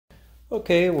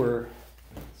Okay, we're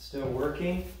still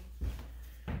working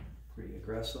pretty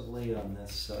aggressively on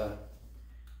this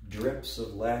drips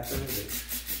of lacquer that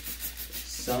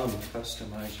some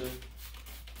customizer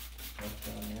left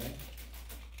on there.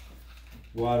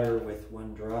 Water with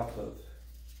 1 drop of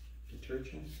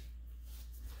detergent.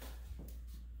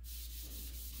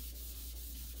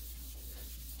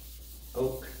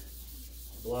 Oak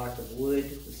block of wood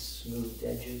with smoothed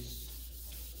edges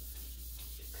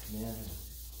to come in.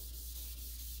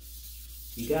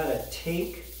 You gotta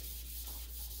take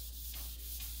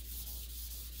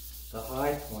the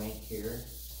high point here,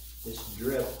 this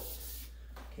drip.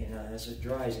 Okay, now as it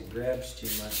dries, it grabs too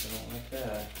much. I don't like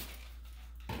that.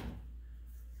 I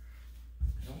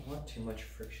don't want too much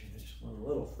friction, just one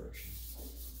little friction.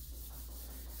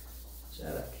 So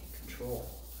that I can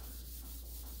control.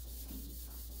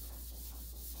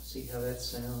 See how that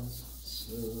sounds?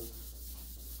 Smooth.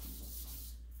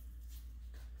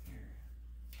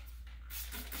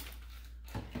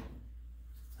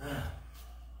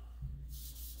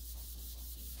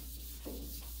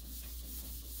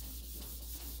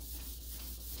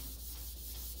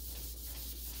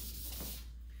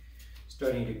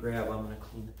 Starting to grab. I'm going to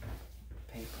clean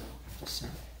the paper just a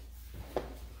second.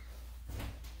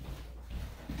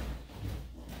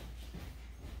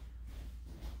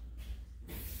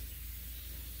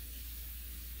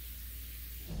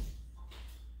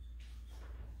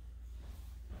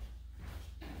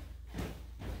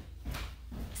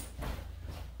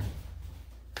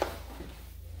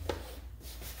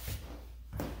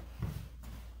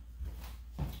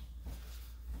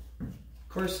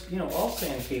 Of course, you know, all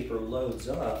sandpaper loads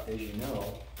up, as you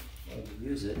know, while you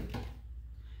use it.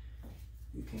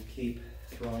 You can keep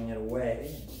throwing it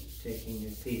away and taking new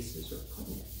pieces or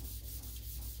cleaning it.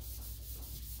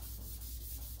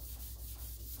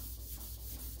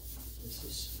 This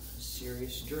is a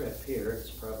serious drip here.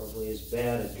 It's probably as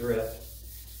bad a drip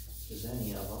as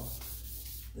any of them.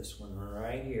 This one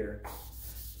right here.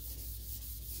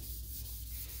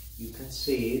 You can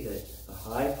see that the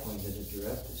high point of the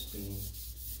drip is being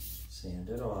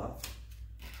sanded off,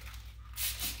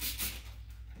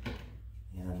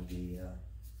 and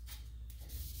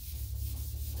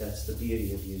that's the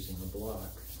beauty of using a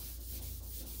block.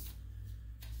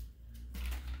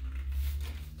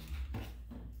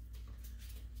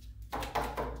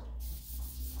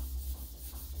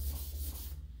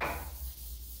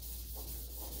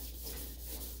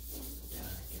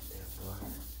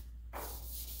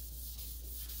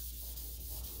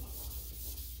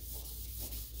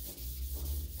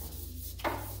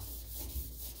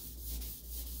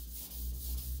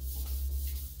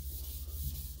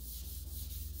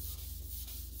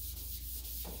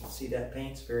 See, that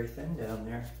paint's very thin down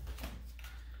there.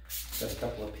 Got a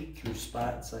couple of peek through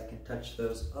spots. I can touch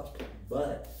those up,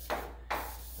 but I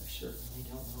certainly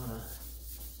don't want to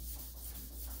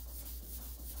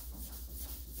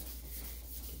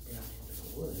get down into the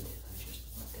wood. I just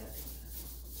want that.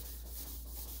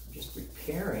 I'm just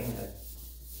repairing a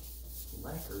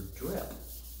lacquer drip.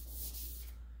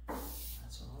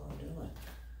 That's all I'm doing.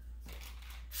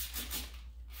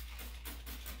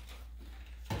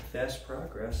 Fast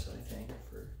progress, I think,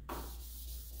 for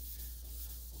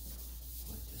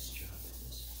what this job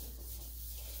is.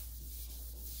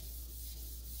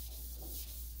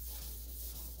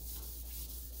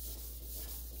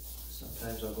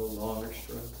 Sometimes I'll go longer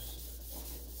strokes.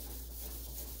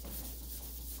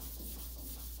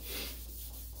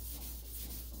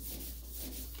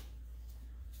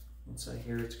 Once I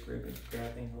hear it's grabbing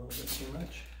a little bit too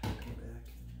much, I'll come back.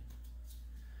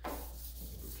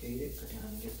 It, go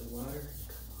down and get the water, and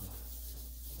come off.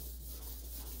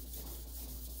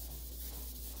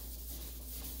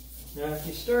 Now if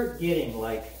you start getting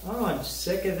like, oh, I'm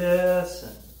sick of this,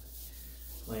 and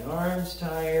my arm's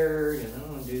tired, and I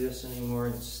don't want to do this anymore,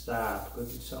 and stop. Go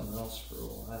do something else for a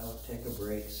while. Take a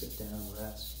break, sit down,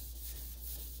 rest.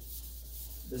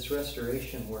 This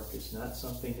restoration work is not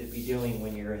something to be doing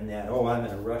when you're in that, oh, I'm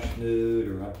in a rush mood,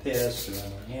 or I'm pissed, or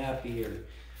I'm unhappy, or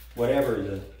whatever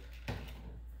the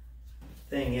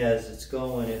thing is.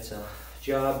 It's a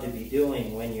job to be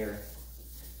doing when you're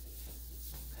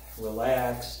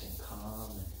relaxed and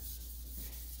calm and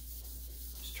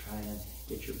just trying to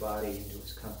get your body into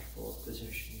as comfortable a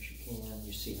position as you can.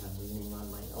 You see I'm leaning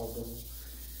on my elbow.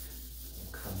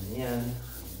 I'm coming in,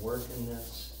 I'm working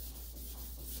this.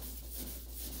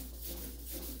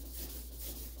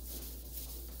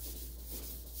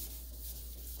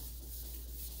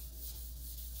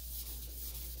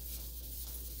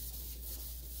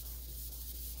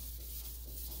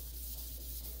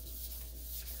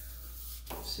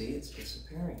 See, it's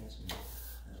disappearing, isn't it?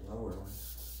 That lower one.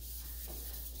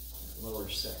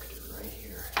 sector right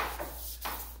here.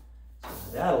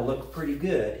 So that'll look pretty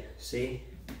good, see?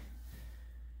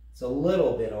 It's a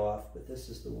little bit off, but this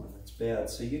is the one that's bad.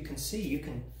 So you can see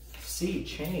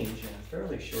change in a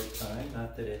fairly short time.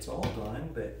 Not that it's all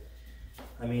gone, but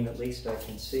I mean, at least I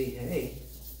can see, hey,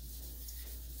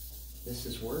 this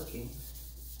is working.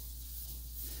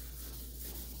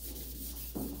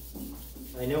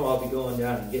 I know I'll be going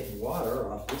down and getting water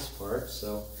off this part,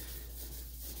 so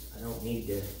I don't need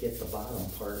to get the bottom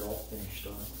part all finished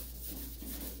off.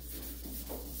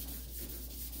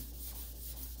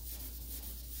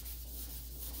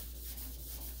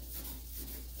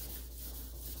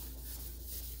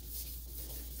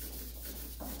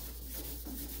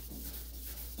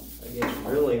 I guess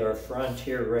really our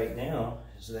frontier right now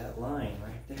is that line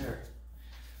right there.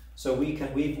 So we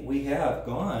have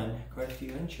gone quite a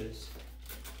few inches.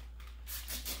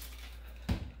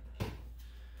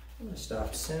 I'm going to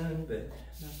stop soon, but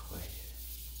not quite.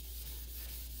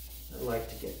 I'd like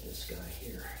to get this guy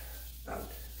here out.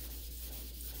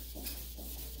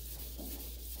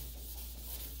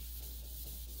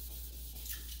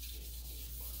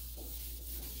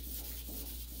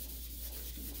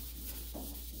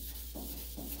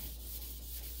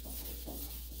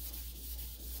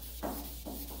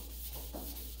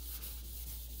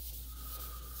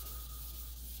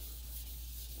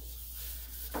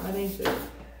 I think that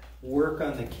work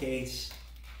on the case,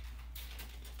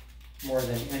 more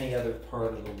than any other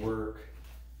part of the work,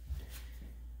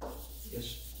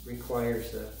 just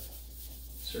requires a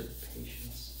certain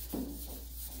patience.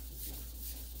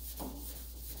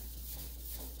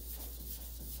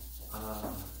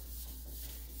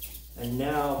 And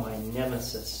now my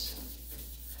nemesis,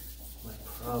 my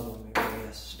problem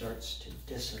area starts to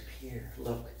disappear.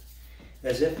 Look.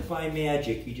 As if by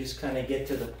magic, you just kind of get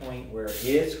to the point where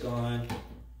it's gone.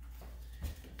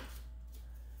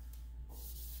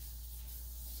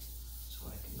 So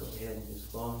I can go ahead and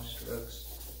use long strokes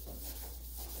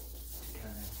to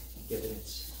kind of give it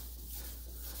its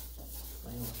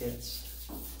final hits.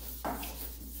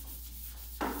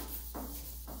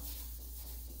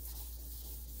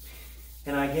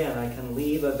 And again, I can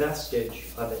leave a vestige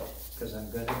of it because I'm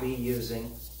going to be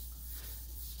using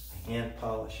hand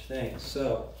polish things.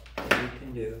 So what we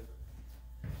can do,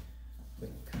 we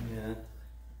can come in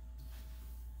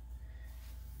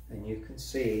and you can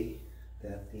see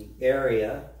that the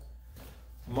area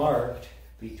marked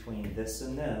between this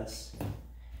and this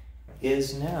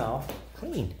is now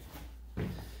clean.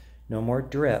 No more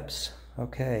drips.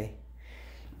 Okay.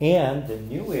 And the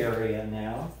new area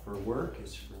now for work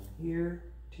is from here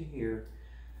to here.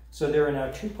 So there are now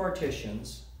two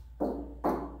partitions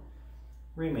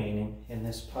remaining in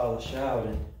this polish out,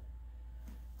 and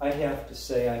I have to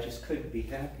say I just couldn't be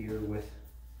happier with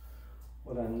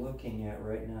what I'm looking at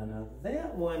right now. Now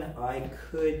that one I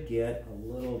could get a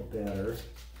little better,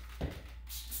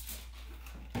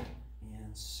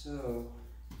 and so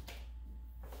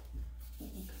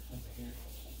look up here.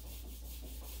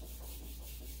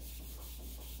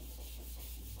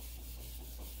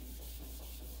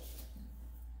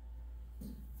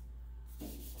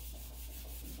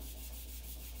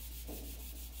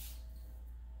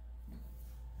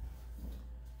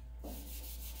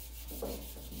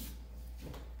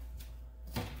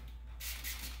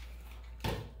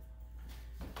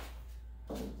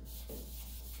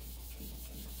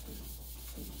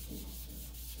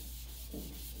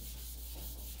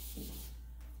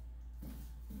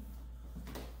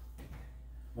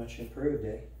 Much improved,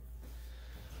 eh?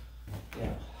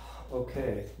 Yeah.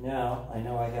 Okay, now I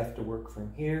know I have to work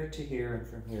from here to here and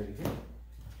from here to here.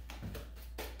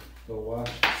 Go wash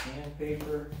the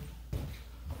sandpaper,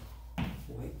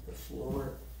 wipe the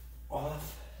floor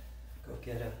off, go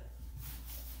get a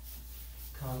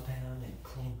compound and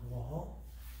clean the wall.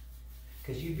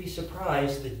 Because you'd be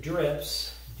surprised, the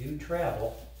drips do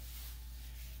travel.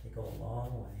 They go a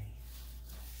long way.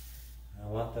 I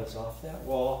want those off that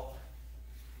wall.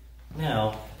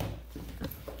 Now,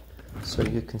 so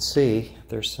you can see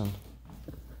there's some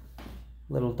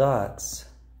little dots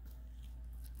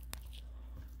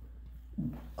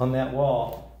on that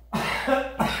wall.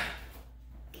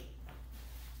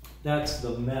 That's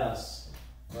the mess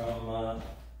from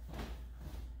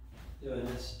doing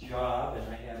this job, and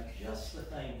I have just the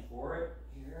thing for it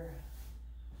here.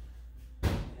 I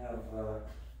have I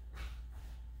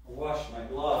washed my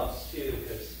gloves too,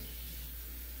 because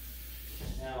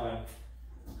now I'm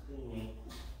cleaning.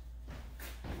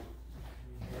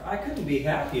 I couldn't be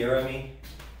happier. I mean,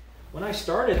 when I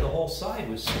started, the whole side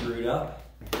was screwed up,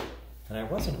 and I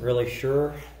wasn't really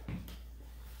sure,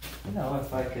 you know,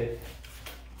 if I could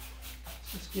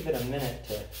just give it a minute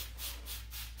to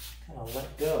kind of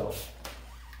let go.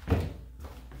 Maybe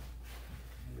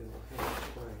we'll hit it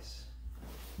twice.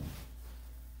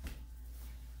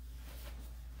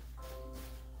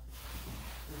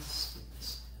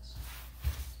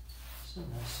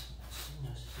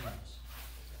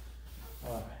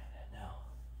 All right, now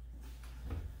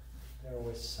there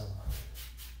was some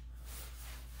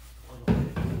little bit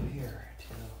of glue here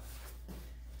too,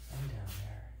 and down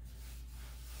there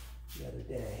the other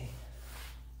day.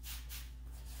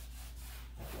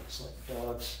 That looks like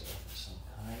dog stuff of some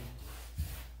kind.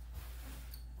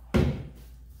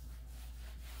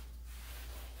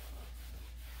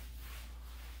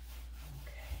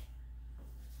 Okay,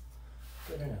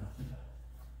 good enough.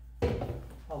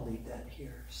 I'll leave that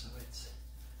here so it's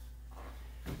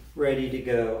ready to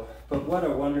go. But what a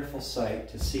wonderful sight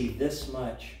to see this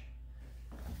much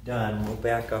done. We'll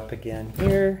back up again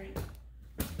here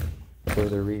for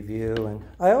the review. And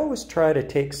I always try to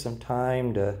take some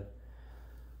time to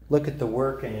look at the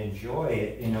work and enjoy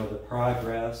it, you know, the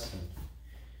progress, and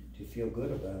to feel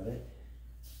good about it.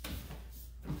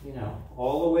 You know,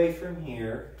 all the way from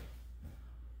here,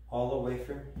 all the way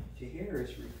from to here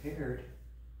is repaired.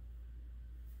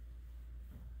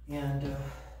 And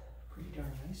pretty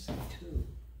darn nicely too.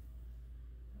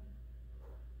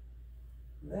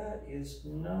 That is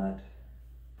not,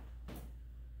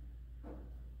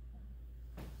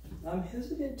 I'm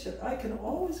hesitant to, I can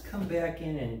always come back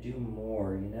in and do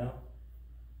more, you know.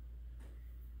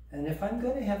 And if I'm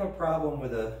going to have a problem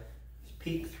with a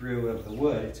peek through of the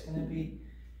wood, it's going to be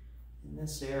in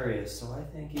this area. So I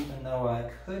think even though I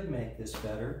could make this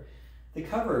better, the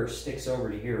cover sticks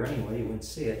over to here anyway, you wouldn't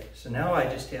see it. So now I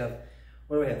just have,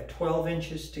 what do I have, 12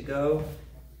 inches to go?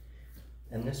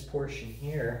 And this portion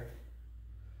here,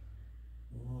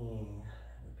 that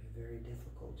would be very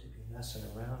difficult to be messing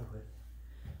around with.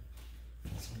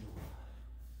 So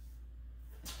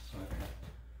I've got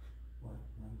 1,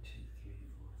 2, 3,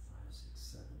 4, 5, 6,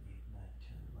 7, 8, 9,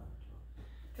 10, 11,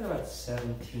 12. Got about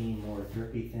 17 more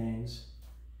drippy things.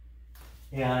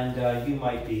 And you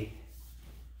might be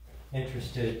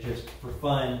interested just for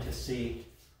fun to see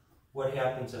what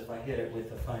happens if I hit it with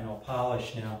the final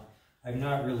polish. Now, I'm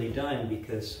not really done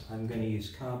because I'm going to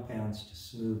use compounds to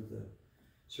smooth the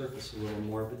surface a little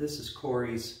more, but this is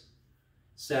Corey's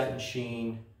Satin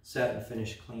Sheen Satin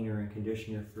Finish Cleaner and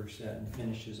Conditioner for satin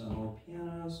finishes on all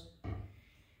pianos.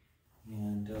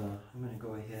 And I'm going to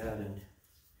go ahead and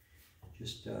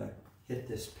just hit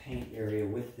this paint area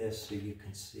with this so you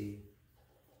can see.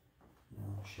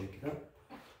 I'll shake it up.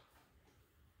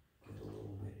 Get a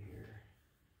little bit here.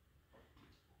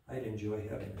 I'd enjoy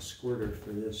having a squirter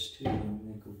for this too. I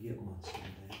think we'll get one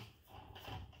someday.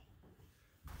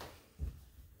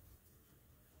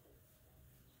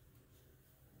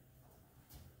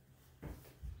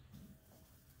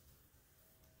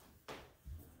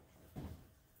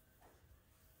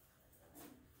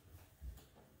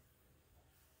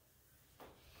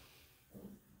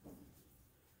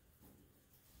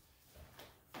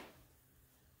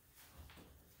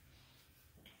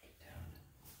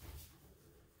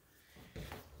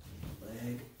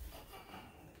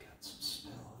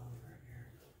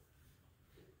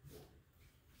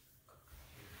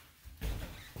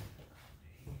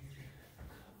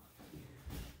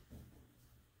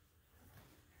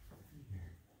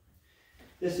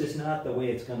 This is not the way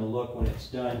it's going to look when it's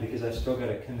done because I've still got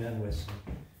to come in with some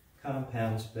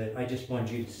compounds, but I just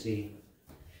wanted you to see,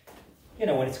 you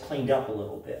know, when it's cleaned up a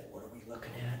little bit, what are we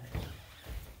looking at?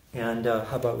 And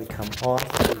how about we come off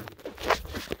the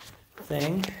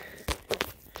thing?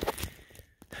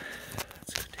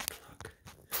 Let's go take a look.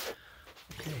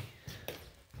 Okay.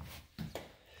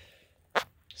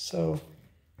 So,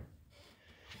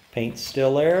 paint's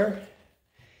still there,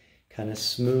 kind of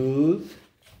smooth.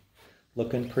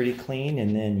 Looking pretty clean,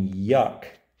 and then yuck.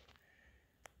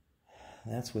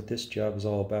 That's what this job is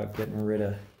all about, getting rid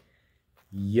of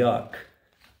yuck.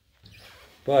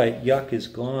 But yuck is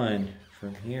gone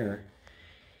from here.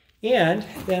 And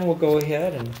then we'll go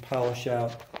ahead and polish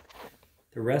out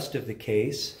the rest of the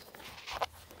case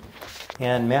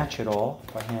and match it all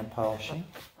by hand polishing.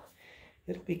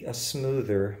 It'll be a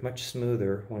smoother, much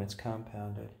smoother when it's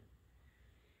compounded.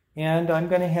 And I'm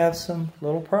going to have some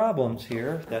little problems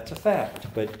here, that's a fact,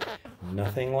 but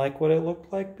nothing like what it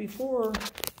looked like before.